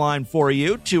 Voicemail line for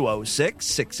you,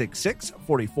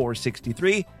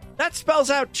 206-666-4463. That spells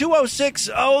out 206,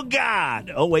 oh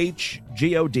God,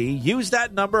 O-H-G-O-D. Use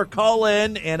that number, call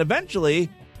in, and eventually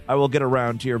I will get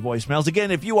around to your voicemails. Again,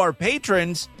 if you are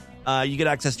patrons, you get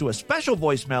access to a special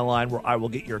voicemail line where I will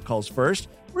get your calls first.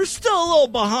 We're still a little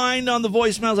behind on the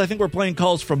voicemails. I think we're playing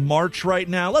calls from March right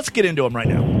now. Let's get into them right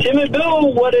now. Tim and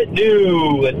Bill, what it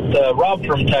do? It's Rob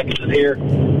from Texas here.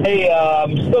 Hey,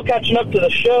 I'm still catching up to the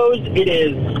shows. It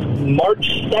is March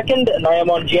 2nd, and I am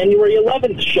on January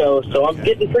 11th show, so I'm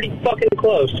getting pretty fucking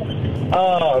close.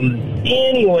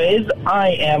 Anyways,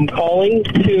 I am calling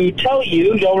to tell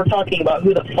you, y'all were talking about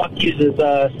who the fuck uses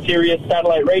Sirius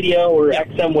satellite radio or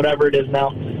XM, whatever it is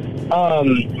now.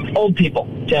 Old people,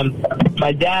 Tim.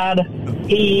 My dad,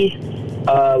 he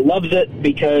loves it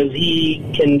because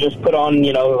he can just put on,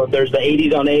 there's the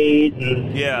 80s on 8,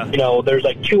 and, there's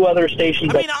like 2 other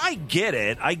stations. I mean, I get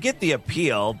it. I get the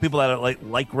appeal. People that are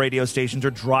like radio stations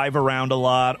or drive around a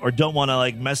lot or don't want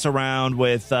to, mess around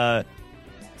with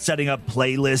setting up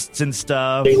playlists and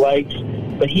stuff. He likes,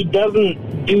 but he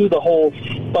doesn't do the whole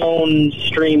phone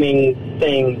streaming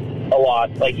thing a lot.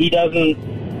 He doesn't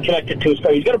connect it to his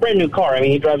car. He's got a brand new car. I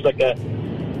mean, he drives like a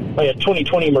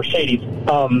 2020 Mercedes.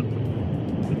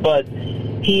 But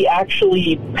he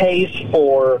actually pays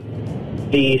for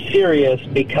the Sirius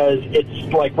because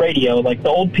it's like radio. Like the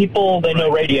old people, they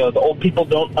know radio. The old people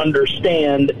don't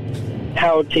understand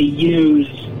how to use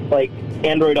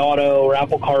Android Auto or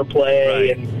Apple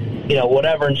CarPlay and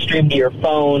whatever, and stream to your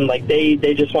phone. They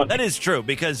just want. That is true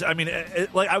because I mean,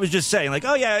 I was just saying,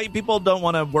 oh yeah, people don't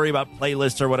want to worry about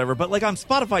playlists or whatever. But on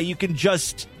Spotify, you can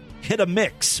just hit a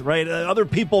mix, right? Other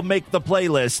people make the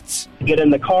playlists. Get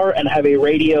in the car and have a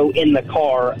radio in the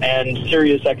car, and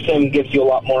Sirius XM gives you a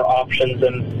lot more options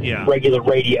than regular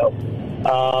radio.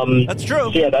 That's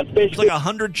true. So yeah, that's basically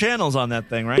 100 channels on that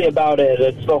thing, right? About it.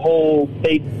 It's the whole.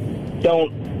 They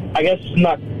don't. I guess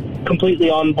not completely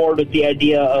on board with the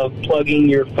idea of plugging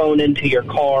your phone into your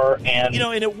car, and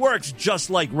and it works just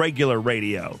like regular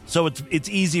radio, so it's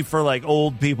easy for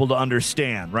old people to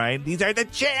understand, right? These are the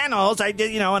channels I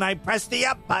did, and I press the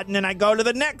up button and I go to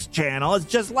the next channel. It's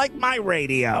just like my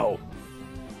radio.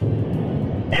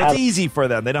 It's easy for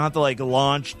them. They don't have to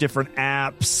launch different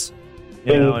apps.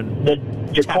 And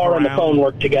your car and the phone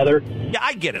work together. Yeah,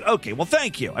 I get it. Okay, well,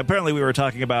 thank you. Apparently, we were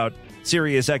talking about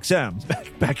Sirius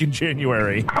XM back in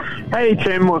January. Hey,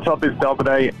 Tim, what's up? It's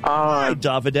Davide. Hi,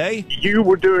 Davide. You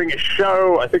were doing a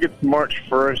show, I think it's March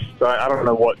 1st. I don't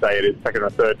know what day it is, 2nd or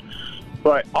 3rd.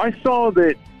 But I saw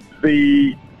that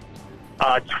the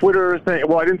Twitter thing,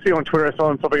 well, I didn't see it on Twitter, I saw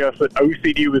on something else that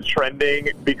OCD was trending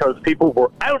because people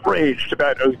were outraged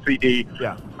about OCD.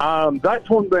 Yeah. That's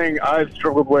one thing I've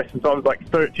struggled with since I was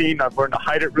 13. I've learned to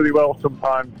hide it really well.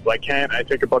 Sometimes I can't. I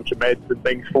take a bunch of meds and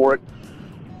things for it.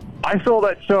 I saw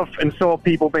that stuff and saw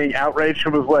people being outraged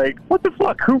and was like, what the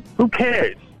fuck? Who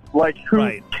cares?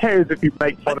 Who cares if you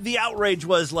make fun of the outrage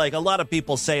was a lot of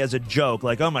people say as a joke,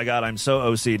 oh my God, I'm so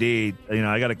OCD.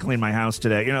 I got to clean my house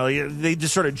today. They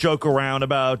just sort of joke around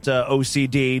about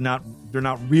OCD. They're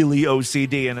not really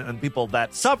OCD, and people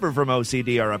that suffer from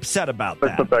OCD are upset about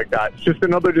that. Stuff like that. It's just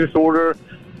another disorder.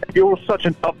 If you're such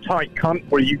an uptight cunt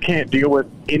where you can't deal with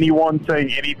anyone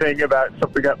saying anything about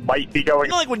something that might be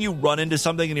going on. When you run into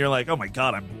something and you're like, oh my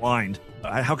God, I'm blind.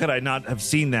 How could I not have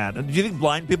seen that? Do you think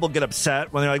blind people get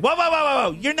upset when they're like,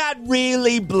 whoa, you're not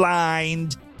really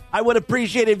blind? I would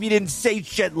appreciate it if you didn't say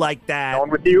shit like that. On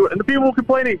with you, and the people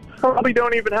complaining probably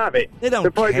don't even have it. They don't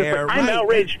They're probably care. Just I'm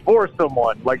outraged for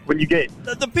someone. When you get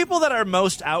the people that are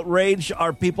most outraged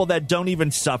are people that don't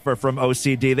even suffer from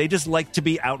OCD. They just like to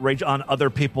be outraged on other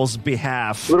people's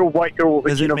behalf. Little white girl,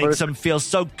 because it makes them feel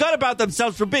so good about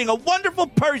themselves for being a wonderful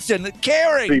person,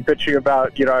 caring. Bitching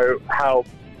about how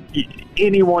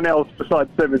anyone else besides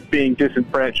them is being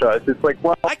disenfranchised. It's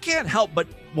well, I can't help but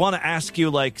want to ask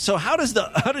you, so how does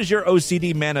your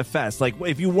OCD manifest?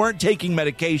 If you weren't taking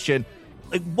medication,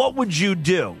 what would you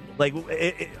do?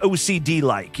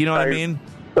 OCD, you know what I mean?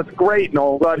 That's great and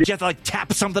all, but you have to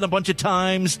tap something a bunch of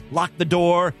times, lock the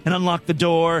door, and unlock the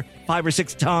door 5 or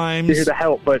 6 times. Here to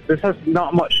help, but this has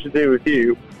not much to do with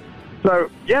you. So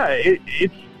yeah,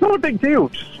 it's not a big deal.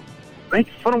 Just make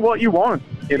fun of what you want.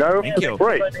 Thank you.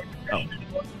 Great.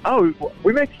 Oh,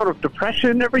 we make fun of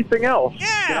depression and everything else.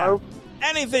 Yeah.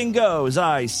 Anything goes,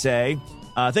 I say.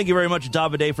 Thank you very much,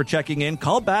 Davide, for checking in.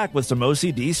 Call back with some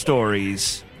OCD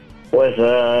stories. What's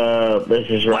up? This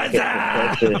is Rocket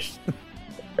from Texas.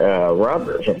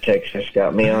 Robert from Texas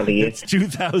got me onto you. It's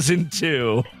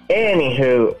 2002.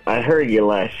 Anywho, I heard your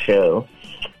last show.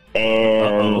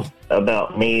 And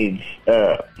about Mead's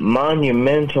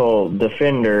monumental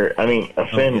offender. Oh,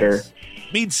 yes.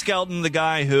 Mead Skelton, the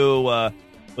guy who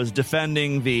was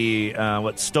defending the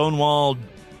Stonewall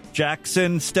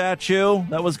Jackson statue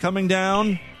that was coming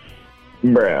down.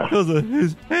 Bruh. Because of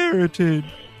his heritage.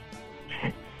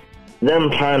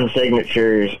 Them time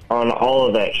signatures on all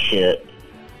of that shit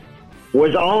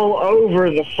was all over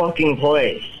the fucking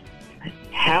place.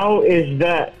 How is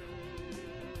that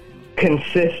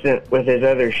consistent with his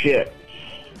other shit?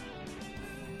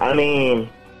 I mean,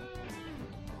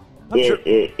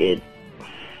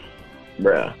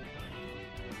 bruh.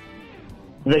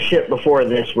 The shit before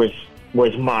this was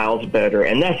miles better,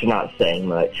 and that's not saying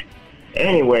much.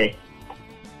 Anyway,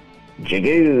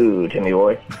 jigoo, Timmy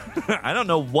boy. I don't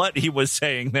know what he was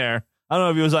saying there. I don't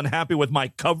know if he was unhappy with my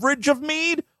coverage of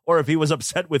Mead or if he was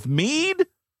upset with Mead.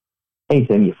 Hey,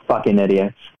 Tim, you fucking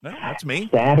idiot. No, that's me.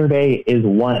 Saturday is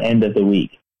one end of the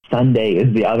week. Sunday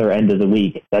is the other end of the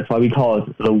week. That's why we call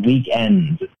it the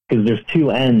weekends, because there's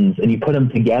two ends, and you put them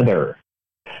together.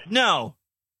 No,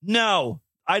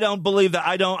 I don't believe that.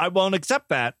 I won't accept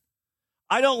that.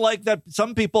 I don't like that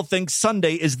some people think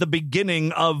Sunday is the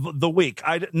beginning of the week.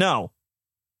 No.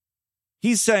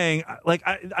 He's saying, like,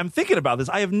 I'm thinking about this.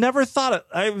 I've never thought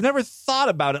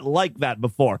about it like that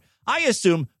before. I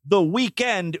assume the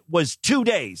weekend was 2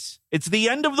 days. It's the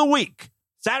end of the week,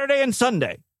 Saturday and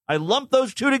Sunday. I lump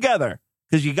those two together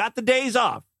because you got the days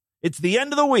off. It's the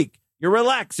end of the week. You're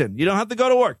relaxing. You don't have to go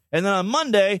to work. And then on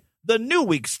Monday, the new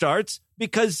week starts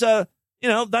because, that's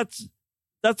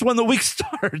when the week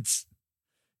starts.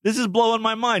 This is blowing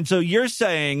my mind. So you're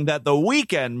saying that the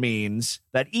weekend means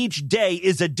that each day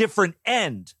is a different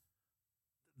end.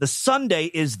 The Sunday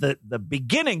is the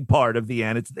beginning part of the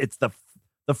end. It's the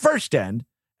first end,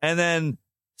 and then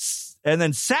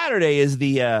Saturday is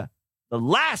the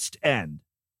last end.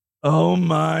 Oh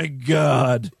my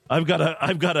God! I've got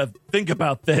to think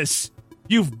about this.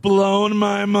 You've blown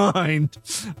my mind.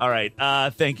 All right.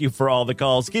 Thank you for all the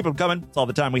calls. Keep them coming. It's all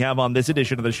the time we have on this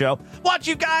edition of the show. Want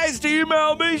you guys to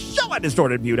email me,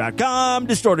 show@distortedview.com.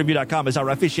 Distortedview.com is our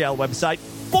official website.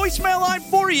 Voicemail line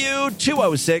for you,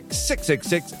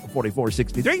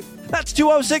 206-666-4463. That's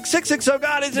 206-66. Oh,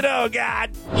 God, is it? Oh,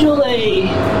 God. Julie.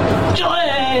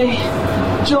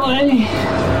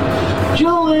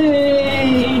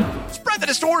 Spread the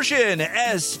distortion.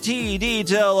 STD.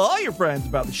 Tell all your friends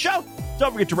about the show.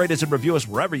 Don't forget to rate us and review us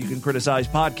wherever you can criticize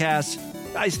podcasts.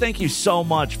 Guys, thank you so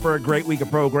much for a great week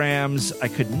of programs. I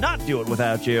could not do it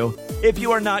without you. If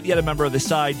you are not yet a member of the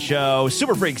Sideshow,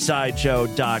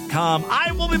 superfreaksideshow.com.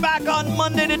 I will be back on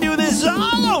Monday to do this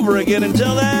all over again.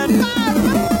 Until then, bye.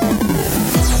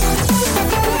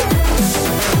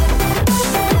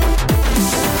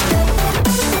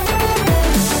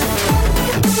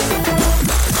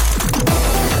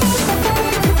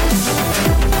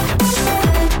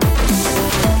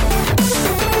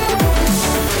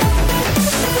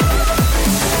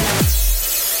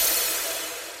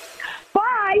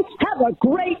 Have a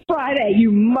great Friday,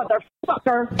 you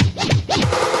motherfucker.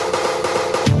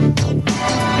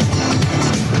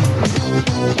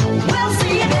 We'll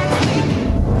see you next week.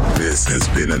 This has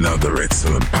been another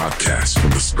excellent podcast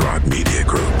from the Scribe Media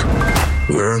Group.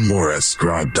 Learn more at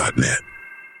scribe.net.